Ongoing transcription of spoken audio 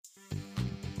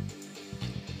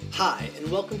Hi, and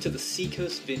welcome to the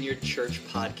Seacoast Vineyard Church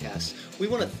podcast. We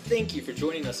want to thank you for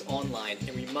joining us online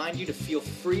and remind you to feel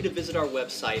free to visit our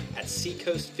website at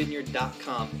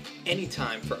seacoastvineyard.com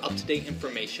anytime for up-to-date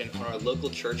information on our local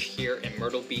church here in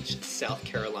Myrtle Beach, South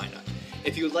Carolina.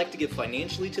 If you would like to give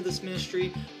financially to this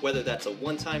ministry, whether that's a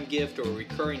one-time gift or a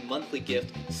recurring monthly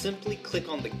gift, simply click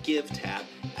on the Give tab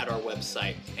at our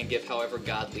website and give however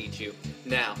God leads you.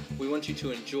 Now, we want you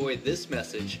to enjoy this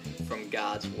message from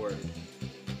God's Word.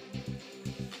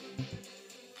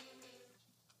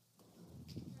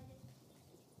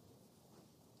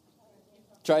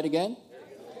 Try it again.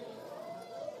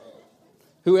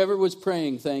 Whoever was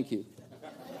praying, thank you.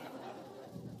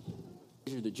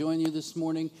 Pleasure to join you this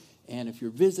morning. And if you're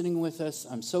visiting with us,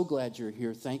 I'm so glad you're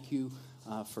here. Thank you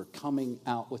for coming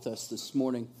out with us this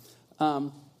morning. My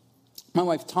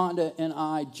wife Tonda and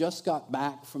I just got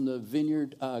back from the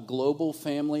Vineyard Global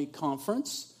Family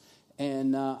Conference.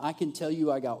 And I can tell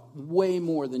you I got way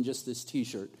more than just this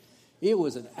t-shirt. It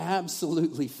was an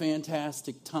absolutely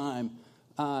fantastic time.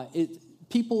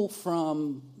 People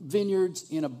from vineyards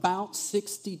in about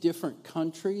 60 different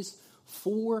countries,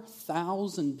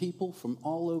 4,000 people from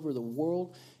all over the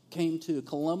world came to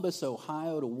Columbus,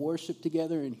 Ohio to worship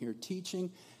together and hear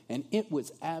teaching, and it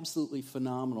was absolutely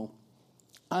phenomenal.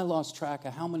 I lost track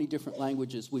of how many different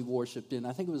languages we worshiped in.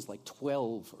 I think it was like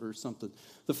 12 or something.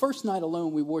 The first night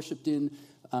alone, we worshiped in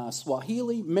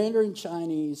Swahili, Mandarin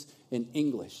Chinese, and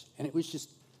English, and it was just,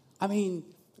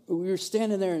 we were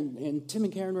standing there, and Tim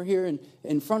and Karen were here, and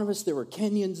in front of us there were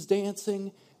Kenyans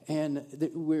dancing, and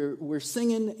we're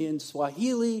singing in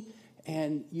Swahili,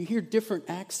 and you hear different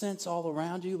accents all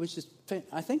around you. It was just,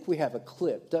 I think we have a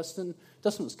clip. Dustin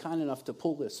was kind enough to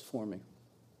pull this for me.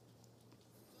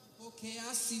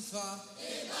 Yes,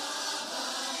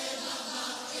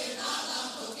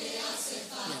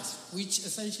 which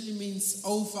essentially means,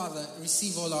 "Oh Father,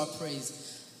 receive all our praise."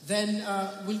 Then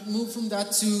we'll move from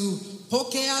that to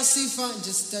Pokea Sifa, and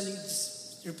just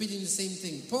repeating the same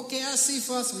thing. Pokea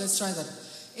Sifa, so let's try that.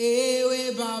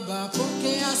 Ewe Baba,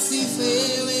 Pokea Sifa,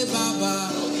 Ewe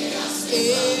Baba,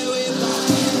 Ewe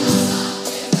Baba.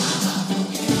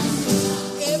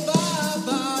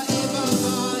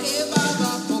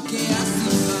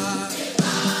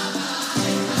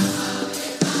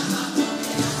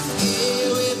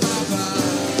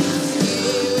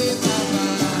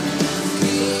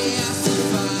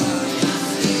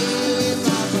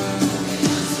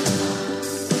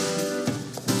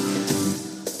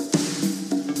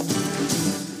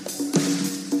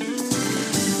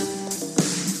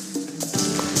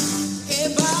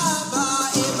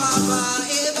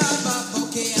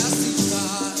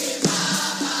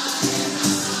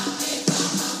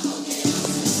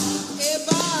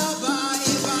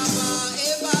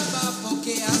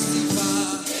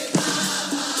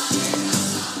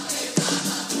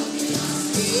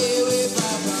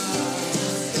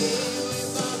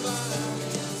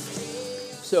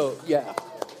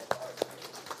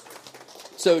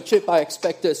 So, Chip, I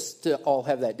expect us to all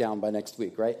have that down by next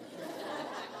week, right?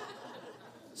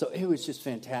 So it was just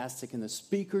fantastic, and the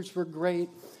speakers were great,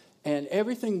 and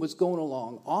everything was going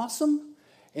along awesome,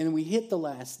 and we hit the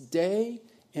last day,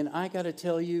 and I got to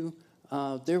tell you,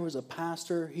 there was a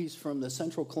pastor. He's from the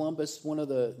Central Columbus, one of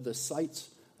the sites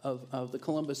of the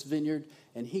Columbus Vineyard,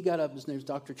 and he got up. His name's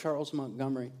Dr. Charles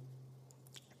Montgomery,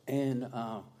 and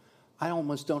I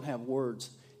almost don't have words.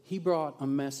 He brought a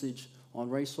message on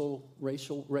racial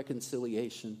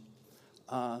reconciliation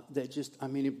that just,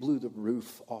 it blew the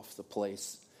roof off the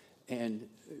place. And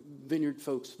Vineyard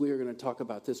folks, we are going to talk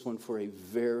about this one for a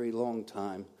very long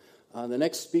time. The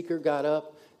next speaker got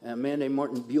up, a man named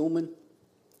Martin Buhlman,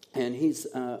 and he's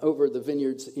over the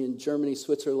vineyards in Germany,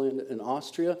 Switzerland, and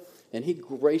Austria, and he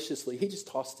just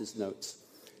tossed his notes.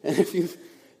 And if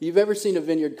you've ever seen a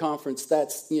Vineyard conference,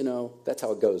 that's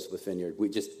how it goes with Vineyard. We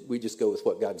just go with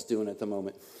what God's doing at the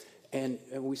moment. And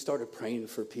we started praying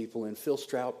for people, and Phil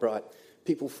Strout brought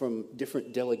people from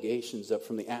different delegations up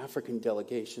from the African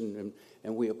delegation,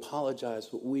 and we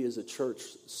apologized what we as a church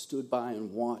stood by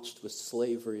and watched with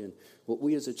slavery, and what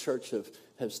we as a church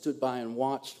have stood by and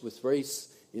watched with race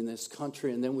in this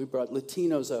country. And then we brought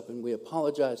Latinos up, and we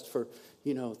apologized for,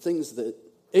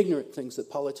 ignorant things that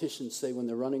politicians say when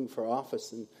they're running for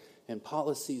office, and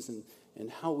policies, and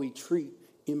how we treat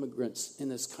immigrants in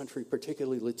this country,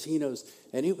 particularly Latinos,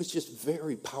 and it was just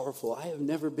very powerful. I have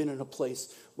never been in a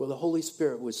place where the Holy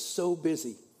Spirit was so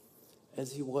busy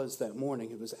as he was that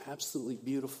morning. It was absolutely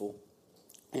beautiful,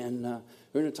 and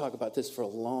we're going to talk about this for a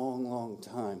long, long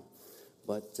time,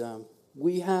 but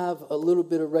we have a little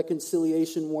bit of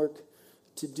reconciliation work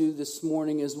to do this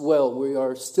morning as well. We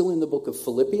are still in the book of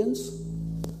Philippians.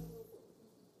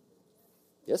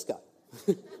 Yes,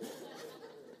 God.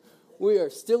 We are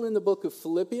still in the book of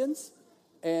Philippians,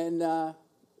 and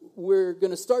we're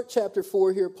going to start chapter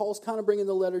 4 here. Paul's kind of bringing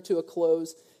the letter to a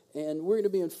close, and we're going to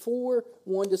be in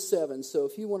 4:1-7. So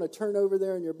if you want to turn over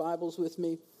there in your Bibles with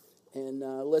me, and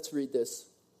let's read this.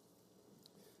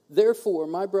 Therefore,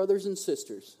 my brothers and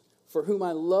sisters, for whom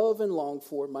I love and long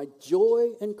for, my joy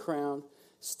and crown,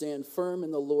 stand firm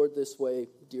in the Lord this way,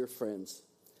 dear friends.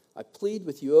 I plead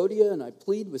with Euodia and I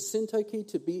plead with Syntyche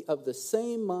to be of the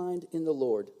same mind in the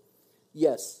Lord.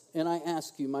 Yes, and I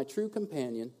ask you, my true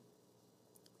companion,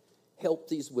 help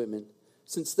these women,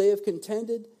 since they have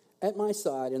contended at my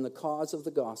side in the cause of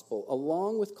the gospel,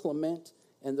 along with Clement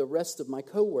and the rest of my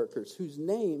co-workers, whose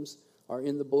names are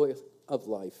in the book of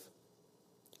life.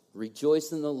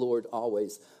 Rejoice in the Lord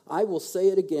always. I will say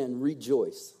it again,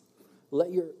 rejoice.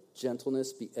 Let your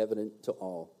gentleness be evident to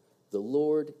all. The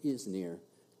Lord is near.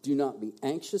 Do not be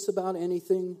anxious about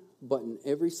anything, but in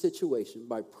every situation,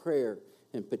 by prayer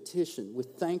and petition,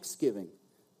 with thanksgiving,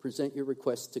 present your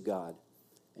requests to God.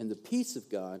 And the peace of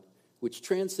God, which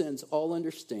transcends all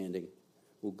understanding,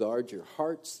 will guard your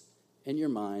hearts and your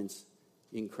minds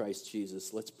in Christ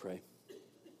Jesus. Let's pray.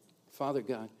 Father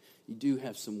God, you do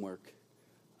have some work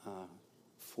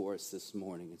for us this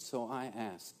morning. And so I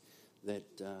ask that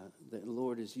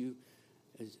Lord, as you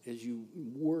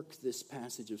work this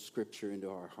passage of Scripture into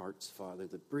our hearts, Father,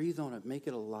 that breathe on it, make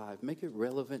it alive, make it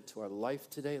relevant to our life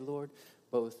today, Lord,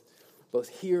 both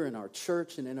here in our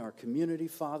church and in our community,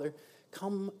 Father.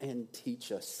 Come and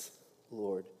teach us,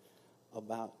 Lord,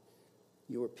 about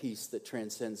your peace that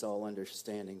transcends all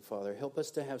understanding, Father. Help us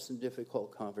to have some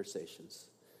difficult conversations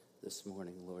this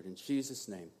morning, Lord. In Jesus'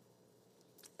 name,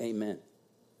 amen.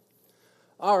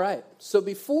 All right, so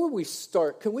before we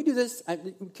start, can we do this?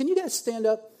 Can you guys stand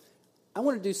up? I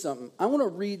want to do something. I want to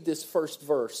read this first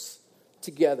verse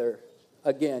together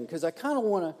again, because I kind of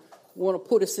want to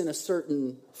put us in a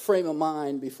certain frame of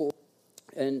mind before.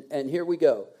 And here we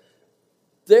go.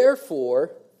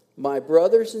 Therefore, my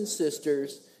brothers and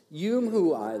sisters, you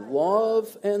who I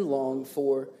love and long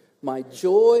for, my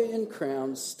joy and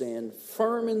crown, stand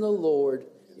firm in the Lord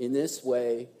in this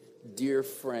way, dear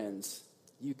friends.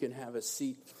 You can have a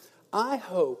seat. I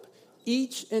hope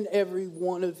each and every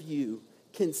one of you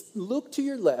can look to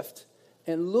your left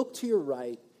and look to your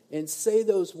right and say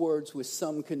those words with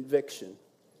some conviction.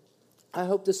 I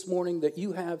hope this morning that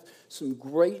you have some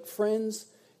great friends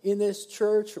in this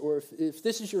church, or if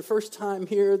this is your first time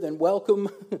here, then welcome,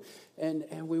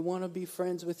 and we want to be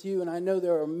friends with you. And I know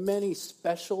there are many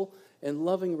special and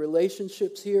loving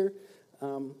relationships here.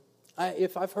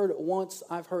 If I've heard it once,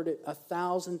 I've heard it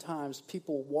 1,000 times.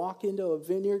 People walk into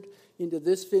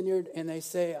this vineyard, and they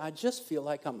say, I just feel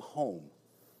like I'm home.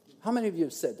 How many of you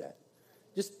have said that?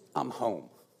 Just, I'm home.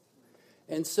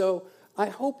 And so I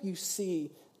hope you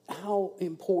see how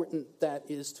important that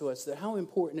is to us, that how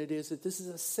important it is that this is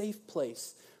a safe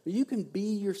place where you can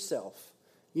be yourself.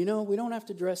 You know, we don't have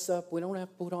to dress up. We don't have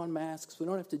to put on masks. We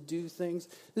don't have to do things.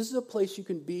 This is a place you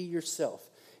can be yourself.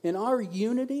 And our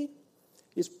unity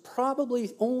is probably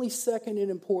only second in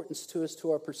importance to us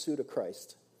to our pursuit of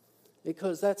Christ,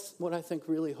 because that's what I think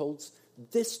really holds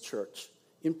this church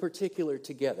in particular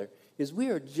together, is we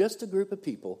are just a group of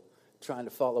people trying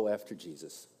to follow after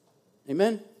Jesus.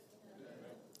 Amen?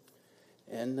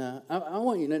 And I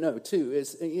want you to know, too,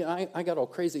 I got all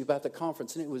crazy about the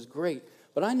conference, and it was great,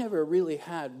 but I never really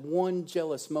had one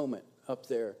jealous moment up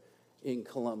there in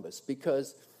Columbus,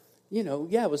 because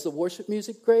was the worship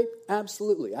music great?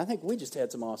 Absolutely. I think we just had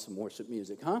some awesome worship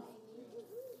music, huh?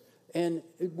 And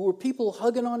were people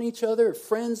hugging on each other,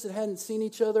 friends that hadn't seen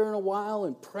each other in a while,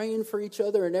 and praying for each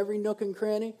other in every nook and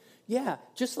cranny? Yeah,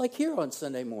 just like here on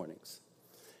Sunday mornings.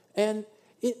 And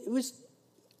it was,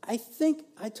 I think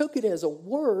I took it as a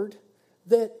word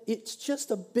that it's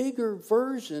just a bigger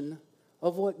version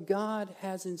of what God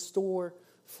has in store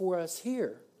for us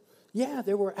here. Yeah,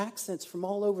 there were accents from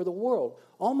all over the world,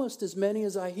 almost as many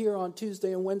as I hear on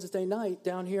Tuesday and Wednesday night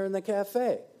down here in the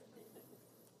cafe.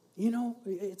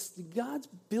 It's God's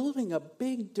building a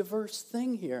big, diverse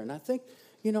thing here. And I think,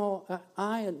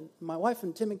 I and my wife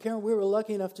and Tim and Karen, we were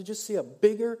lucky enough to just see a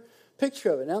bigger picture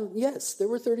of it. Now, yes, there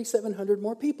were 3,700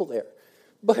 more people there.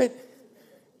 But,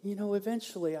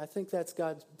 eventually I think that's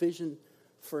God's vision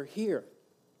for here.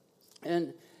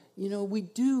 And, we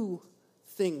do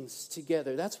things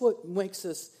together. That's what makes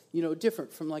us,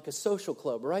 different from like a social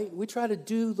club, right? We try to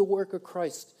do the work of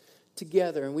Christ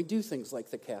together, and we do things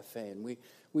like the cafe, and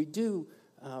we do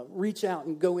reach out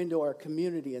and go into our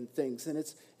community and things. And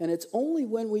it's only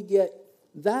when we get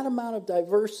that amount of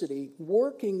diversity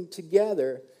working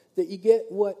together that you get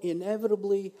what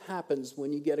inevitably happens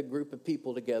when you get a group of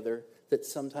people together that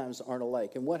sometimes aren't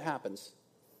alike. And what happens?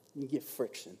 You get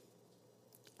friction.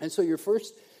 And so your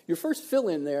first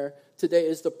fill-in there today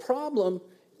is the problem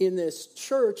in this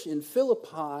church in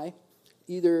Philippi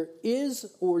either is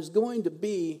or is going to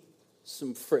be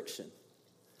some friction.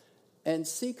 And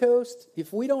Seacoast,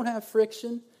 if we don't have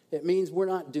friction, it means we're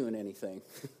not doing anything.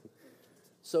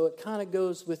 So it kind of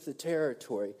goes with the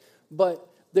territory. But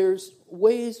there's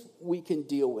ways we can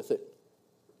deal with it.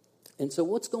 And so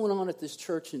what's going on at this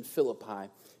church in Philippi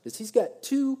is he's got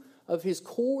two of his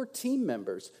core team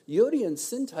members. Euodia and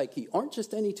Syntyche aren't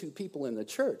just any two people in the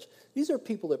church. These are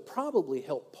people that probably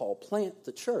helped Paul plant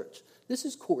the church. This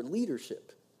is core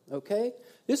leadership, okay?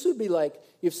 This would be like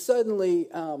if suddenly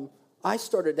I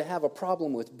started to have a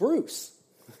problem with Bruce,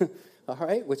 all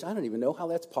right, which I don't even know how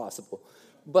that's possible.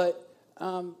 But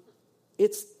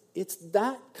it's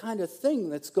that kind of thing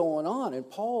that's going on. And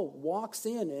Paul walks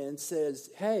in and says,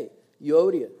 hey,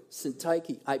 Euodia,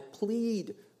 Syntyche, I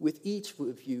plead with each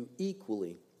of you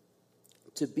equally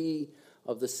to be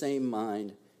of the same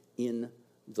mind in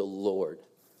the Lord.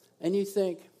 And you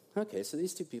think, okay, so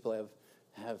these two people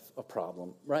have a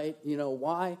problem, right? You know,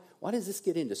 why does this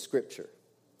get into Scripture?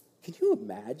 Can you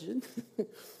imagine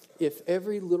if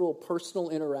every little personal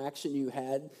interaction you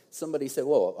had, somebody said,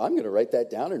 well, I'm going to write that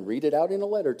down and read it out in a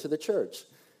letter to the church?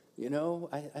 You know,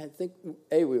 I think,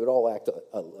 we would all act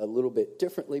a little bit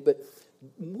differently, but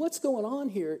what's going on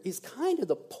here is kind of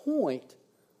the point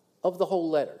of the whole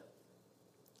letter.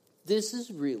 This is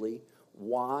really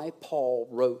why Paul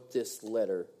wrote this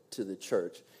letter to the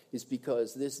church, is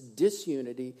because this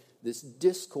disunity, this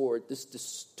discord, this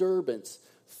disturbance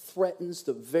threatens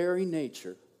the very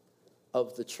nature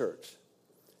of the church.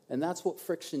 And that's what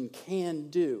friction can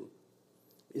do,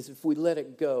 is if we let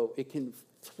it go, it can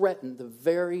threaten the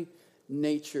very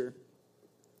nature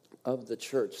of the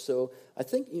church. So I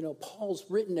think, Paul's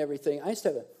written everything. I used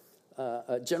to have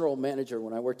a general manager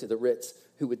when I worked at the Ritz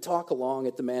who would talk along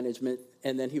at the management,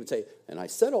 and then he would say, and I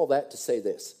said all that to say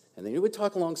this. And then he would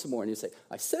talk along some more, and he'd say,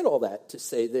 I said all that to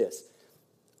say this.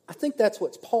 I think that's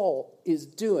what Paul is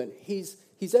doing. He's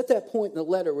at that point in the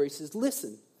letter where he says,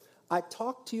 listen, I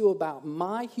talked to you about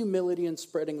my humility in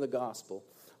spreading the gospel.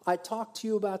 I talked to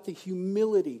you about the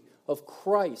humility of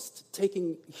Christ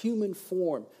taking human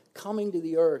form, coming to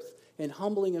the earth, and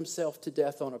humbling himself to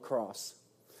death on a cross.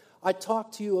 I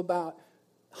talked to you about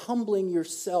humbling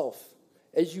yourself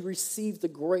as you receive the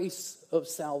grace of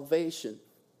salvation.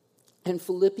 And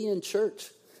Philippian church,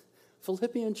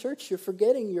 you're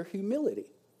forgetting your humility.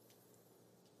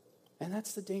 And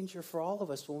that's the danger for all of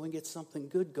us when we get something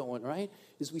good going, right?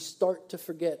 Is we start to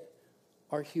forget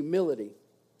our humility.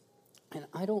 And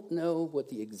I don't know what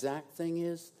the exact thing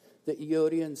is that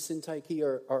Euodia and Syntyche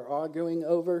are arguing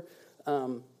over.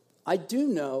 I do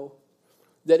know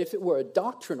that if it were a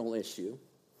doctrinal issue,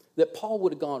 that Paul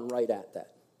would have gone right at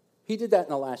that. He did that in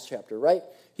the last chapter, right?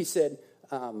 He said,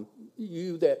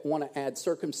 you that want to add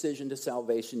circumcision to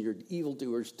salvation, you're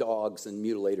evildoers, dogs, and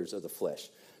mutilators of the flesh.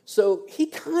 So he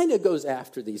kind of goes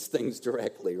after these things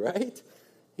directly, right?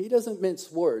 He doesn't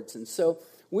mince words. And so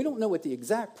we don't know what the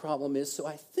exact problem is, so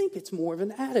I think it's more of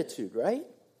an attitude, right?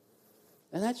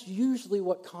 And that's usually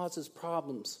what causes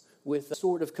problems with a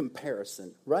sort of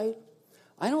comparison, right?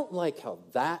 I don't like how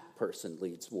that person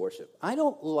leads worship. I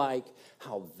don't like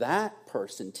how that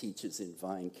person teaches in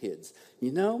Vine Kids. I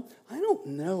don't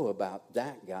know about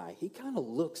that guy. He kind of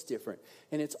looks different.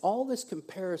 And it's all this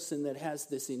comparison that has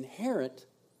this inherent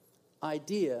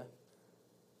idea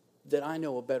that I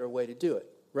know a better way to do it,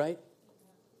 right?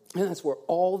 And that's where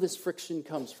all this friction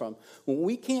comes from. When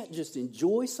we can't just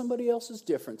enjoy somebody else's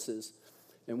differences,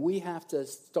 and we have to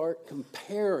start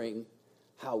comparing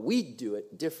how we do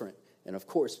it different. And of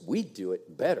course, we do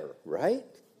it better, right?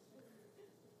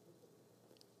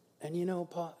 And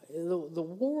the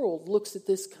world looks at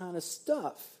this kind of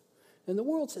stuff. And the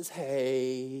world says,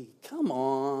 hey, come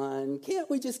on, can't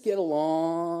we just get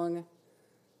along?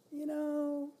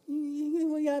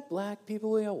 We got black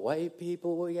people, we got white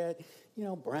people, we got,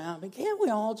 brown. But can't we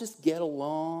all just get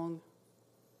along?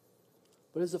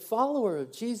 But as a follower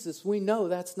of Jesus, we know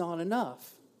that's not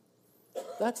enough.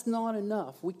 That's not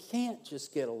enough. We can't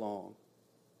just get along.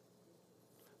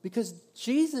 Because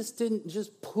Jesus didn't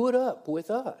just put up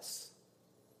with us.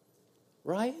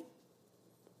 Right?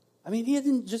 He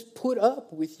didn't just put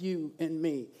up with you and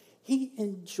me. He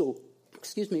enjoys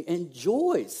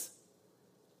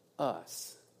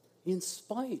us in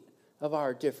spite of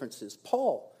our differences.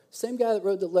 Paul, same guy that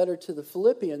wrote the letter to the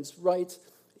Philippians, writes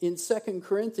in 2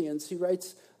 Corinthians, he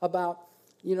writes about,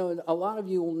 a lot of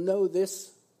you will know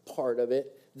this part of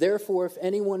it, Therefore, if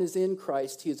anyone is in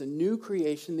Christ, he is a new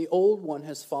creation. The old one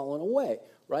has fallen away,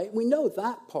 right? We know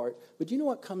that part. But do you know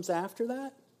what comes after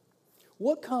that?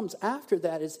 What comes after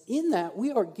that is in that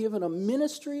we are given a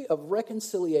ministry of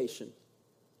reconciliation.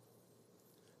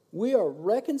 We are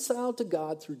reconciled to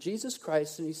God through Jesus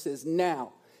Christ, and he says,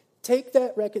 now, take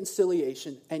that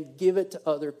reconciliation and give it to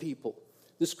other people.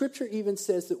 The scripture even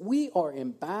says that we are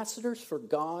ambassadors for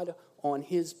God on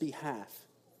his behalf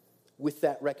with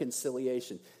that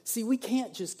reconciliation. See, we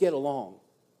can't just get along.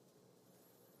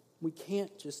 We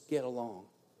can't just get along.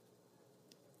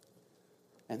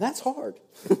 And that's hard.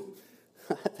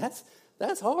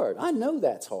 That's hard. I know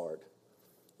that's hard.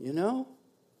 You know?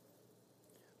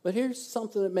 But here's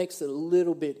something that makes it a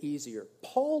little bit easier.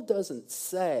 Paul doesn't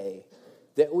say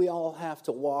that we all have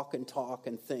to walk and talk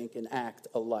and think and act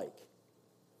alike.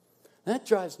 That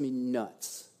drives me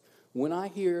nuts. When I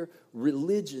hear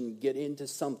religion get into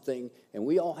something and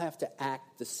we all have to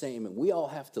act the same and we all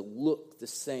have to look the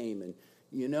same, and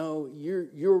you know,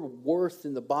 your worth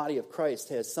in the body of Christ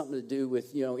has something to do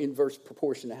with, you know, inverse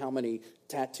proportion to how many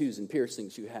tattoos and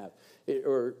piercings you have,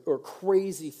 or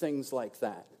crazy things like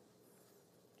that.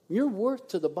 Your worth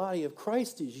to the body of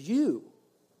Christ is you.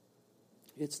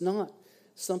 It's not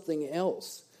something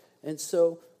else. And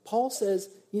so Paul says,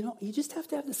 you know, you just have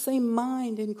to have the same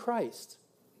mind in Christ.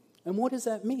 And what does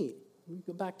that mean? We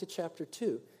go back to chapter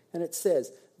 2, and it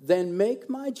says, then make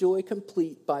my joy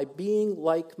complete by being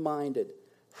like-minded,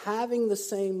 having the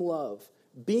same love,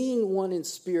 being one in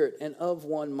spirit and of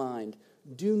one mind.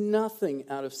 Do nothing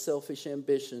out of selfish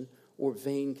ambition or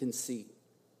vain conceit.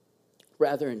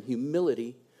 Rather, in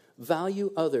humility,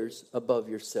 value others above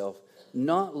yourself,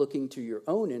 not looking to your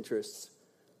own interests,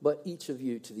 but each of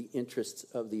you to the interests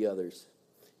of the others.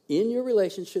 In your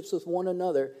relationships with one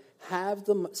another, have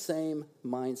the same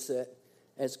mindset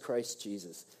as Christ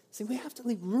Jesus. See, we have to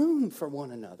leave room for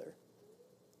one another.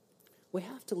 We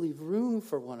have to leave room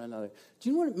for one another. Do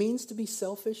you know what it means to be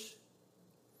selfish?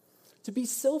 To be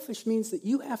selfish means that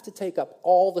you have to take up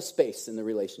all the space in the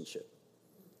relationship.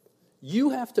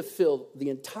 You have to fill the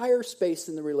entire space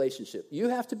in the relationship. You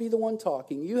have to be the one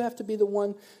talking. You have to be the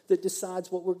one that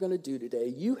decides what we're going to do today.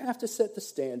 You have to set the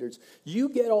standards. You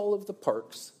get all of the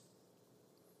perks.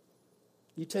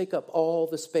 You take up all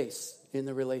the space in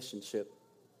the relationship.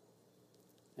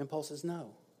 And Paul says,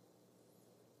 no.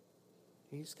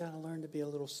 You just got to learn to be a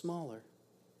little smaller.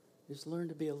 Just learn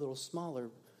to be a little smaller.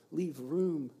 Leave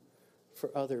room for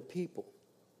other people.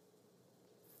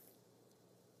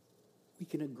 We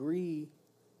can agree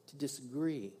to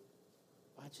disagree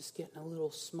by just getting a little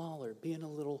smaller, being a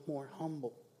little more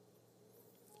humble.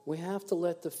 We have to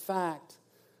let the fact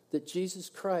that Jesus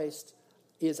Christ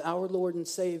is our Lord and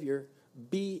Savior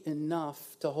be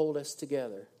enough to hold us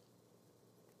together.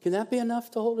 Can that be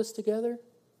enough to hold us together?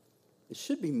 It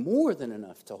should be more than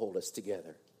enough to hold us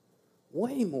together.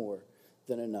 Way more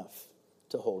than enough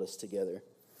to hold us together.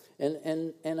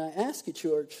 And I ask you,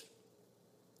 church,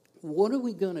 what are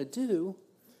we going to do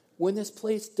when this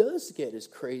place does get as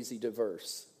crazy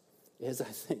diverse as I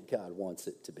think God wants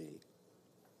it to be?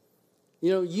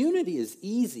 You know, unity is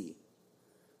easy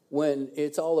when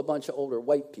it's all a bunch of older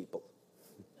white people.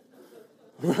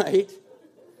 Right?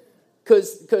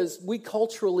 Because we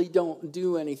culturally don't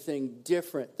do anything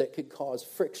different that could cause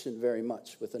friction very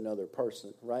much with another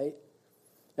person, right?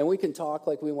 And we can talk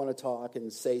like we want to talk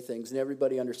and say things, and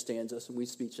everybody understands us, and we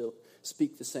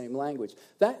speak the same language.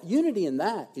 That unity in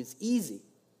that is easy.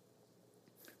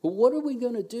 But what are we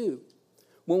going to do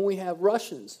when we have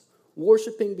Russians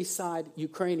worshiping beside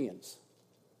Ukrainians?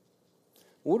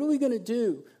 What are we going to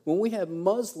do when we have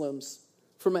Muslims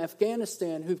from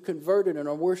Afghanistan who've converted and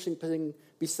are worshiping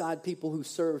beside people who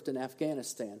served in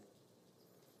Afghanistan?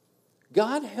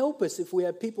 God help us if we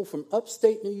have people from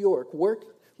upstate New York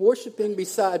worshiping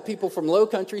beside people from low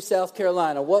country South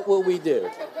Carolina. What will we do?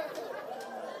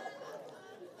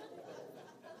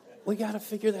 We got to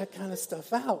figure that kind of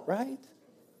stuff out, right?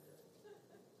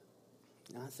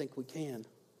 I think we can.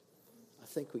 I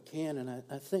think we can. And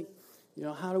I think, you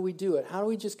know, how do we do it? How do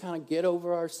we just kind of get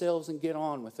over ourselves and get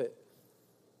on with it?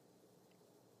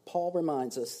 Paul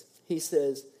reminds us, he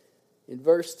says in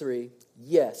verse 3,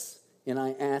 yes, and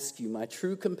I ask you, my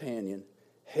true companion,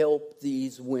 help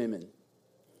these women,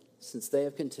 since they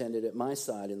have contended at my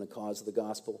side in the cause of the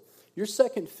gospel. Your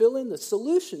second fill-in, the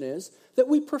solution is that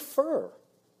we prefer.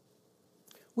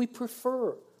 We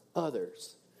prefer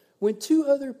others. When two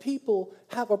other people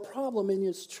have a problem in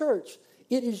this church,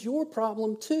 it is your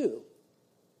problem too.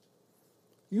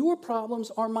 Your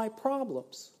problems are my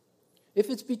problems. If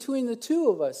it's between the two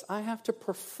of us, I have to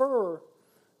prefer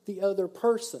the other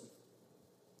person.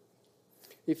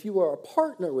 if you are a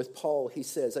partner with Paul, he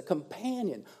says, a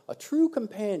companion, a true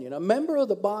companion, a member of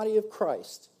the body of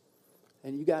Christ,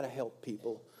 and you got to help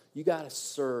people. You got to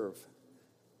serve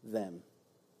them.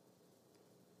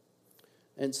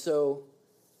 And so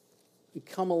we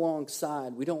come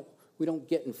alongside. We don't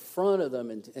get in front of them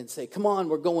and say, come on,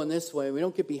 we're going this way. We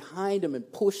don't get behind them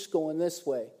and push going this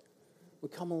way. We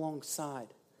come alongside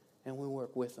and we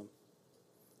work with them.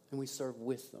 And we serve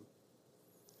with them.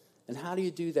 And how do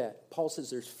you do that? Paul says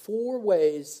there's 4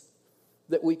 ways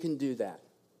that we can do that.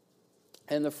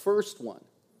 And the first one,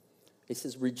 he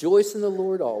says, rejoice in the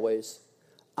Lord always.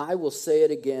 I will say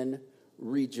it again,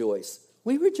 rejoice.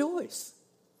 We rejoice.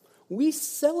 We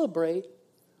celebrate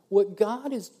what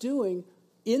God is doing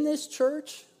in this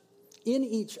church, in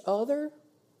each other.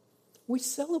 We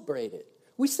celebrate it.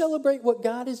 We celebrate what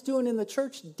God is doing in the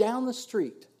church down the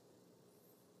street.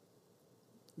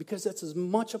 Because that's as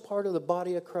much a part of the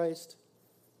body of Christ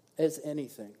as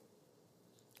anything.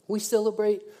 We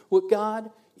celebrate what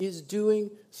God is doing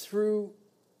through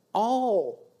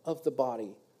all of the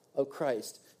body of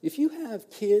Christ. If you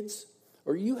have kids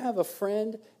or you have a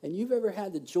friend and you've ever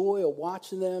had the joy of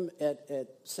watching them at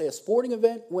say, a sporting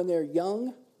event when they're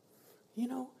young,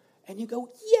 and you go,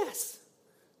 yes,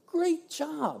 great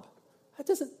job.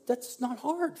 That's not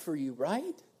hard for you,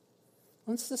 right?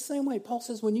 And it's the same way. Paul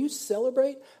says when you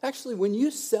celebrate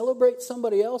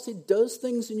somebody else, it does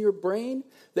things in your brain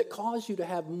that cause you to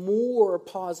have more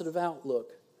positive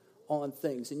outlook on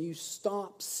things, and you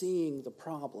stop seeing the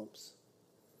problems.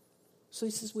 So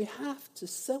he says we have to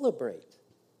celebrate.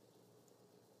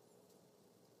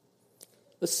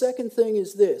 The second thing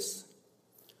is this.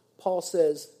 Paul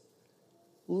says,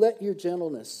 let your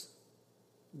gentleness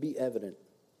be evident.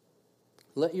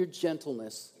 Let your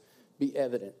gentleness be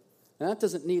evident. And that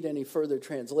doesn't need any further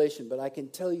translation, but I can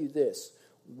tell you this,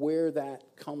 where that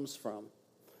comes from.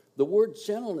 The word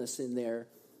gentleness in there,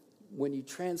 when you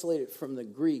translate it from the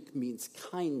Greek, means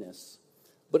kindness.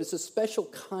 But it's a special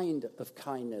kind of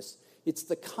kindness. It's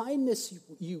the kindness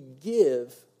you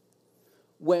give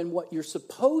when what you're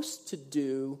supposed to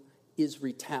do is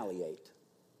retaliate.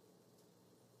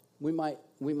 We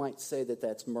might say that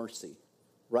that's mercy,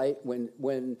 right?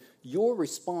 When your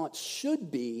response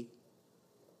should be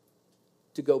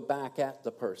to go back at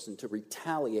the person, to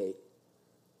retaliate,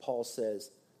 Paul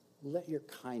says, let your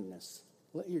kindness,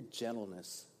 let your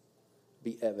gentleness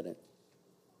be evident.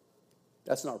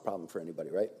 That's not a problem for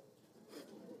anybody, right?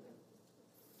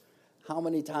 How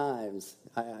many times,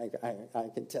 I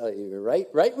can tell you,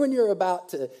 right when you're about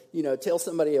to, tell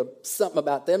somebody something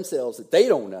about themselves that they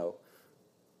don't know,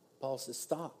 Paul says,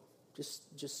 stop.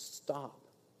 Just stop.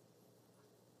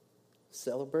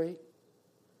 Celebrate.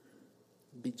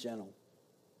 Be gentle.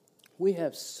 We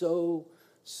have so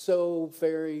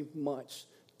very much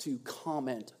to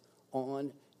comment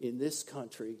on in this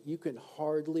country. You can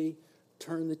hardly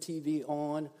turn the TV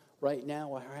on right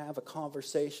now. I have a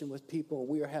conversation with people, and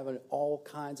we are having all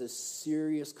kinds of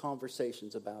serious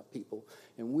conversations about people.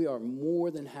 And we are more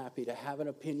than happy to have an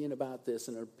opinion about this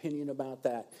and an opinion about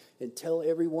that and tell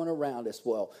everyone around us,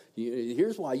 well,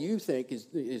 here's why you think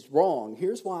is wrong.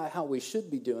 Here's how we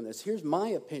should be doing this. Here's my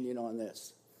opinion on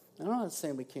this. I'm not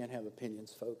saying we can't have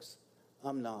opinions, folks.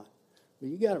 I'm not. But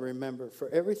you got to remember, for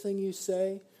everything you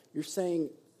say, you're saying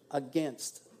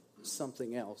against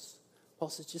something else. Paul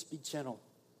says, just be gentle.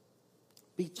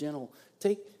 Be gentle.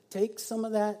 Take some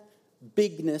of that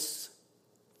bigness,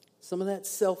 some of that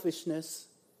selfishness,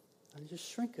 and just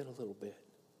shrink it a little bit.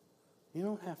 You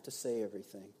don't have to say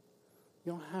everything.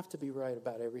 You don't have to be right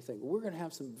about everything. We're going to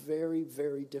have some very,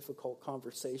 very difficult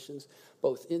conversations,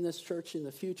 both in this church in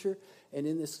the future and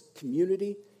in this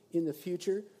community in the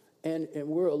future. And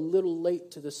we're a little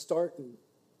late to the start,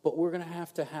 but we're going to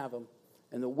have them.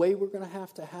 And the way we're going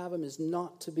to have them is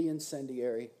not to be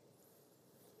incendiary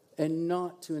and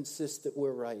not to insist that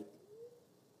we're right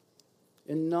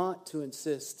and not to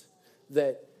insist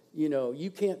that,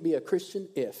 you can't be a Christian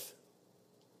if.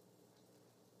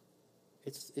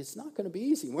 It's not going to be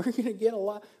easy. We're going to get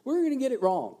it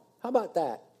wrong. How about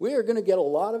that? We are going to get a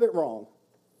lot of it wrong.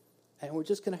 And we're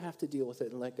just going to have to deal with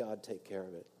it and let God take care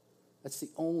of it. That's the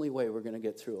only way we're going to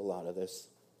get through a lot of this.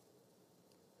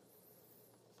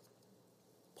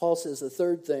 Paul says the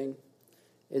third thing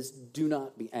is do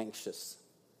not be anxious.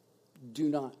 Do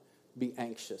not be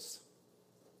anxious.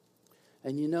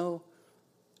 And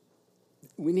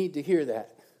we need to hear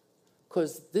that,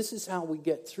 because this is how we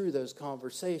get through those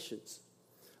conversations.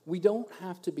 We don't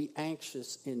have to be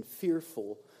anxious and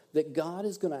fearful that God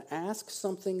is going to ask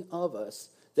something of us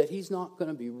that he's not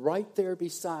going to be right there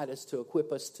beside us to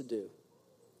equip us to do.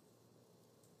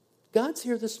 God's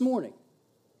here this morning.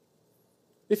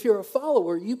 If you're a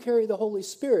follower, you carry the Holy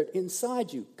Spirit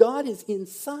inside you. God is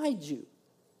inside you.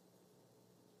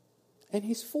 And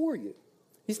he's for you.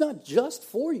 He's not just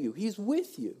for you, he's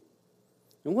with you.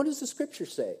 And what does the scripture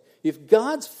say? If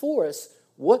God's for us,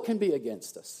 what can be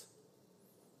against us?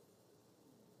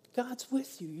 God's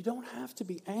with you. You don't have to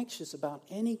be anxious about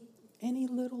any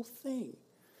little thing.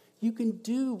 You can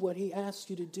do what he asks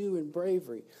you to do in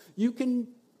bravery. You can,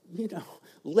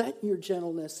 let your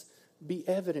gentleness be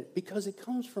evident because it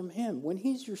comes from him. When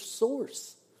he's your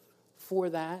source for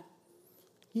that,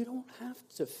 you don't have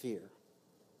to fear.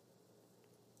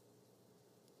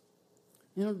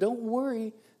 Don't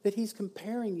worry that he's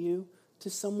comparing you to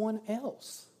someone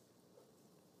else.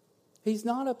 He's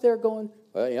not up there going,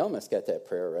 well, you almost got that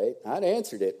prayer right. I'd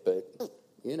answered it, but,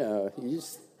 you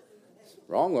just,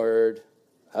 wrong word,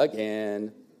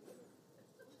 again.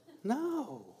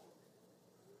 No.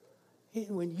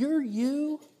 When you're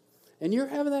you and you're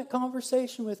having that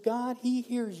conversation with God, he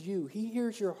hears you. He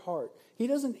hears your heart. He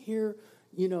doesn't hear,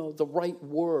 the right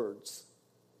words.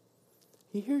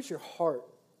 He hears your heart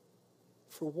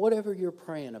for whatever you're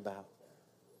praying about.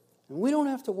 And we don't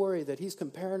have to worry that he's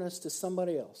comparing us to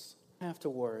somebody else. You don't have to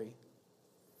worry.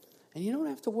 And you don't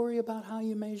have to worry about how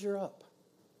you measure up.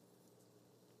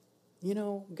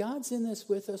 God's in this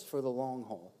with us for the long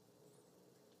haul.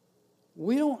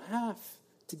 We don't have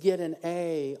to get an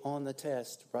A on the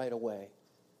test right away.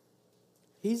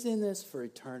 He's in this for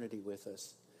eternity with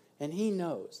us. And he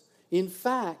knows. In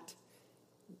fact,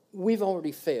 we've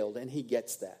already failed, and he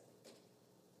gets that.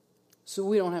 So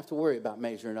we don't have to worry about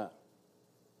measuring up.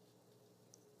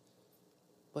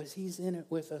 But he's in it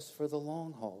with us for the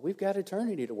long haul. We've got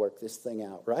eternity to work this thing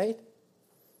out, right?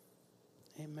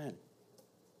 Amen.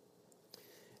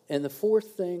 And the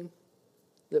fourth thing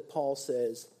that Paul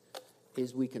says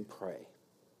is we can pray.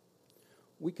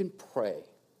 We can pray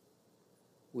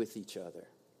with each other.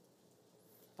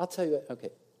 I'll tell you,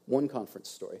 one conference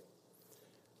story.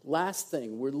 Last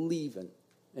thing, we're leaving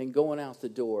and going out the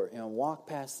door, and I walk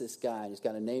past this guy, and he's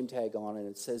got a name tag on it, and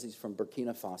it says he's from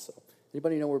Burkina Faso.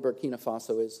 Anybody know where Burkina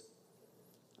Faso is?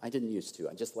 I didn't used to.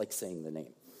 I just like saying the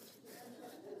name.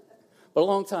 But a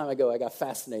long time ago, I got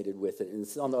fascinated with it. And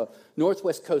it's on the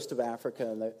northwest coast of Africa.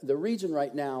 And the region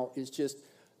right now is just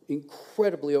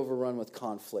incredibly overrun with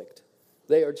conflict.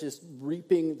 They are just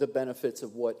reaping the benefits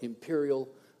of what imperial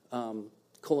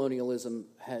colonialism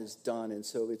has done. And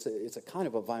so it's a kind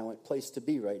of a violent place to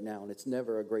be right now. And it's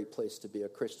never a great place to be a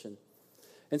Christian.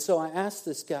 And so I asked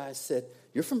this guy, I said,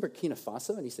 "You're from Burkina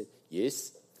Faso?" And he said,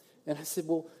 "Yes." And I said,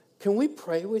 "Well, can we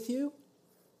pray with you?"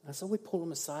 And so we pulled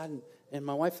him aside, and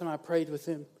my wife and I prayed with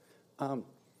him to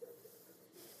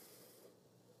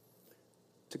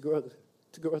grow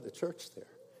the church there.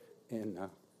 And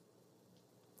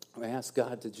I asked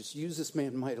God to just use this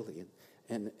man mightily.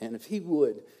 And if he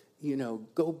would,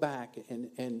 go back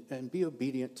and be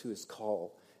obedient to his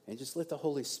call. And just let the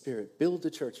Holy Spirit build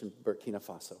the church in Burkina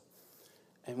Faso.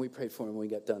 And we prayed for him when we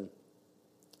got done.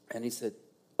 And he said,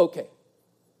 okay,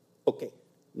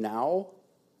 now,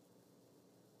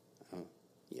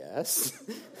 yes,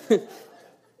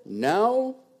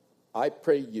 now I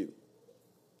pray you.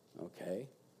 Okay,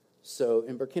 so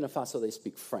in Burkina Faso they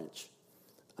speak French.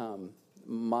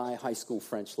 My high school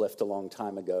French left a long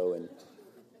time ago, and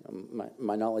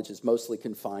my knowledge is mostly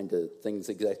confined to things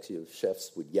executive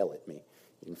chefs would yell at me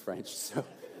in French, so...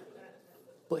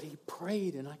 But he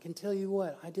prayed, and I can tell you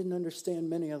what, I didn't understand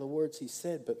many of the words he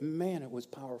said, but man, it was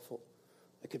powerful.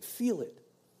 I could feel it.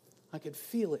 And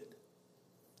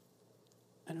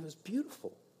it was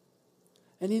beautiful.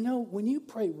 And when you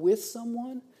pray with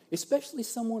someone, especially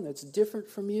someone that's different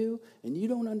from you, and you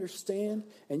don't understand,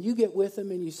 and you get with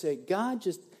them and you say, "God,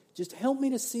 just help me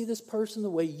to see this person the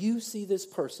way you see this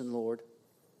person, Lord.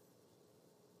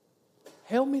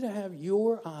 Help me to have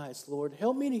your eyes, Lord.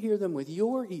 Help me to hear them with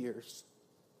your ears."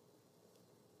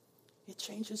 It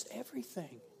changes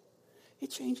everything.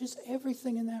 It changes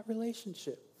everything in that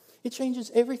relationship. It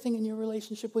changes everything in your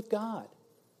relationship with God.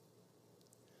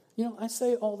 I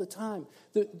say all the time,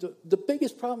 the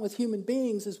biggest problem with human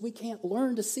beings is we can't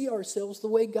learn to see ourselves the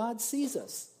way God sees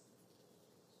us.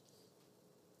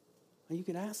 And you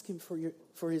can ask him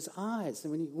for his eyes.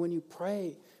 And when you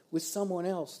pray with someone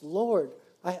else, "Lord,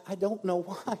 I don't know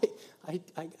why.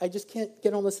 I just can't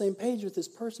get on the same page with this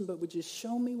person, but would you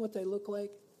show me what they look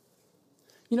like?"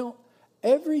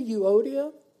 Every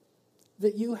Euodia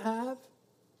that you have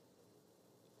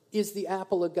is the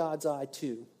apple of God's eye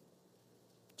too,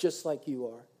 just like you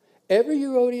are. Every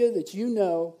Euodia that you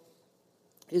know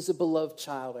is a beloved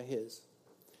child of his.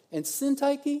 And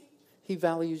Syntyche, he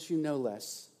values you no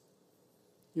less.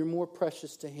 You're more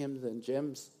precious to him than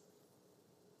gems.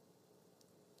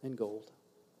 and gold.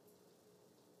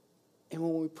 And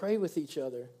when we pray with each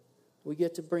other, we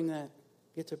get to bring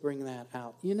that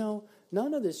out. You know,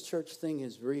 none of this church thing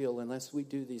is real unless we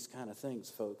do these kind of things,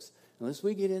 folks. Unless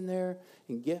we get in there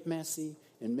and get messy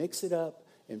and mix it up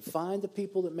and find the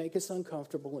people that make us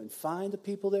uncomfortable and find the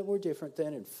people that we're different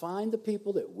than and find the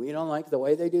people that we don't like the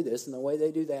way they do this and the way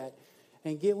they do that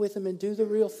and get with them and do the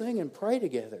real thing and pray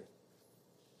together.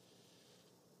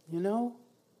 You know,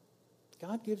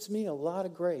 God gives me a lot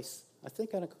of grace. I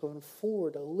think I can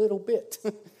afford a little bit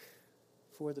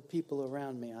for the people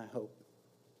around me, I hope.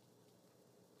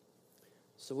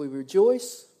 So we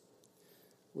rejoice.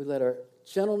 We let our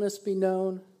gentleness be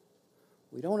known.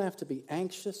 We don't have to be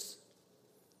anxious.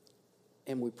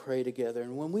 And we pray together.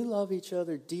 And when we love each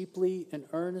other deeply and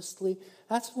earnestly,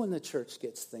 that's when the church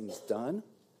gets things done.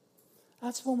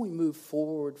 That's when we move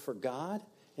forward for God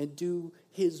and do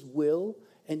His will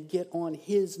and get on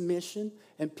His mission.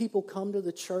 And people come to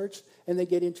the church and they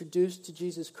get introduced to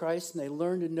Jesus Christ and they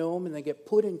learn to know Him and they get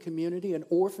put in community and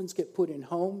orphans get put in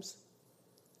homes.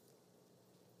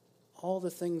 All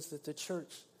the things that the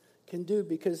church can do,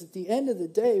 because at the end of the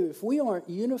day, if we aren't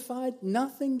unified,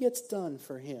 nothing gets done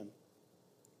for Him.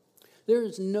 There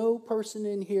is no person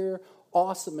in here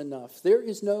awesome enough. There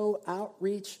is no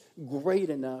outreach great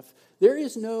enough. There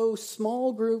is no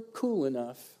small group cool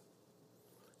enough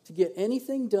to get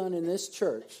anything done in this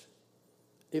church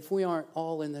if we aren't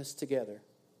all in this together.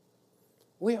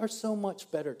 We are so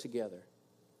much better together.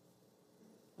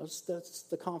 That's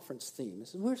the conference theme.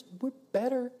 We're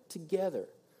better together.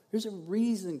 There's a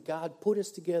reason God put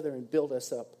us together and built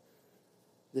us up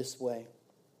this way.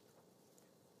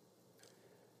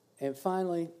 And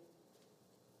finally,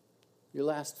 your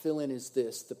last fill-in is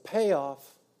this. The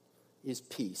payoff is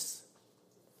peace.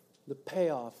 The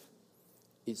payoff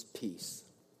is peace.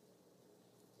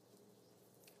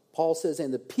 Paul says,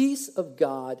 and the peace of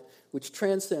God, which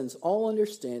transcends all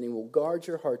understanding, will guard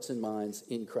your hearts and minds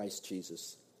in Christ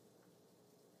Jesus.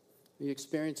 Have you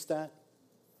experienced that?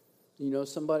 You know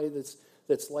somebody that's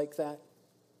like that?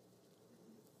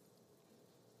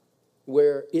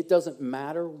 Where it doesn't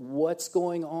matter what's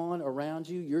going on around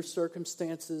you, your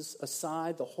circumstances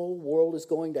aside, the whole world is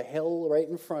going to hell right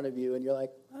in front of you, and you're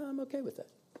like, I'm okay with that.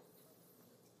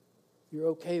 You're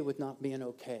okay with not being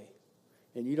okay,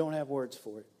 and you don't have words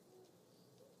for it.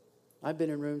 I've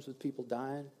been in rooms with people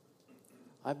dying.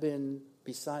 I've been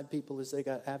beside people as they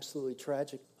got absolutely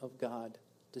tragic of God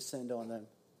descend on them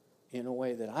in a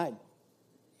way that I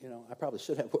probably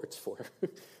should have words for.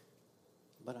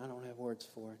 But I don't have words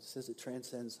for it. It says it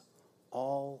transcends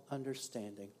all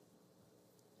understanding.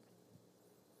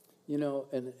 You know,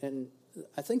 and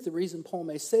I think the reason Paul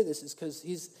may say this is because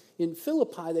he's in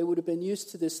Philippi, they would have been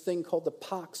used to this thing called the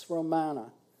Pax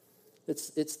Romana.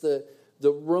 It's the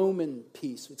Roman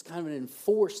peace. It's kind of an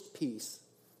enforced peace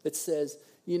that says,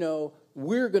 you know,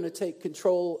 we're going to take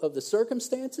control of the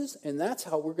circumstances, and that's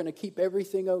how we're going to keep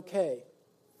everything okay.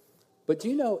 But do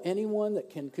you know anyone that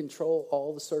can control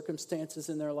all the circumstances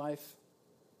in their life?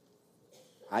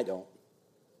 I don't.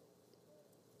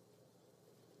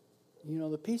 You know,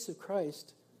 the peace of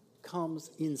Christ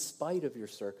comes in spite of your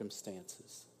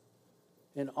circumstances.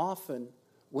 And often,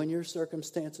 when your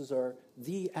circumstances are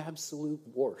the absolute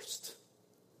worst,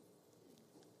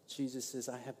 Jesus says,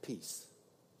 I have peace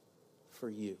for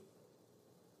you.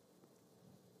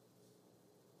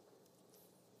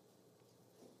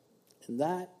 And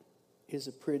that is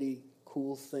a pretty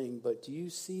cool thing, but do you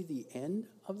see the end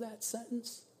of that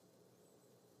sentence?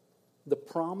 The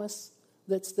promise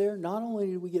that's there. Not only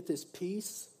do we get this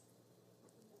peace,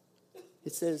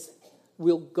 it says,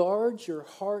 we'll guard your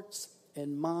hearts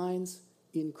and minds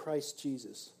in Christ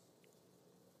Jesus.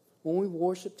 When we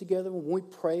worship together, when we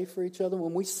pray for each other,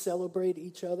 when we celebrate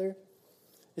each other,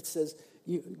 it says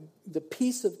the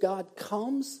peace of God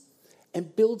comes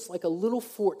and builds like a little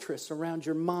fortress around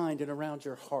your mind and around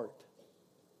your heart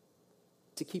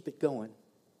to keep it going,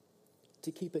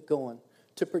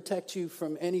 to protect you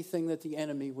from anything that the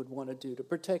enemy would want to do, to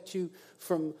protect you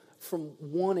from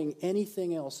wanting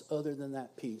anything else other than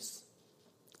that peace.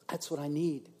 That's what I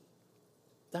need.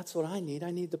 That's what I need.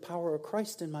 I need the power of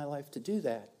Christ in my life to do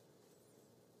that.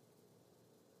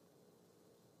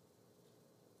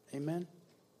 Amen?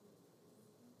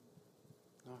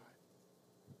 All right.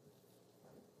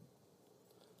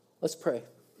 Let's pray.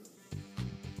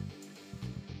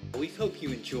 We hope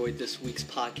you enjoyed this week's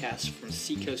podcast from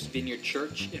Seacoast Vineyard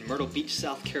Church in Myrtle Beach,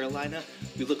 South Carolina.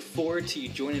 We look forward to you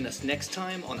joining us next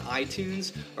time on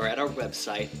iTunes or at our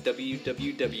website,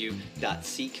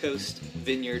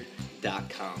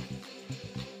 www.seacoastvineyard.com.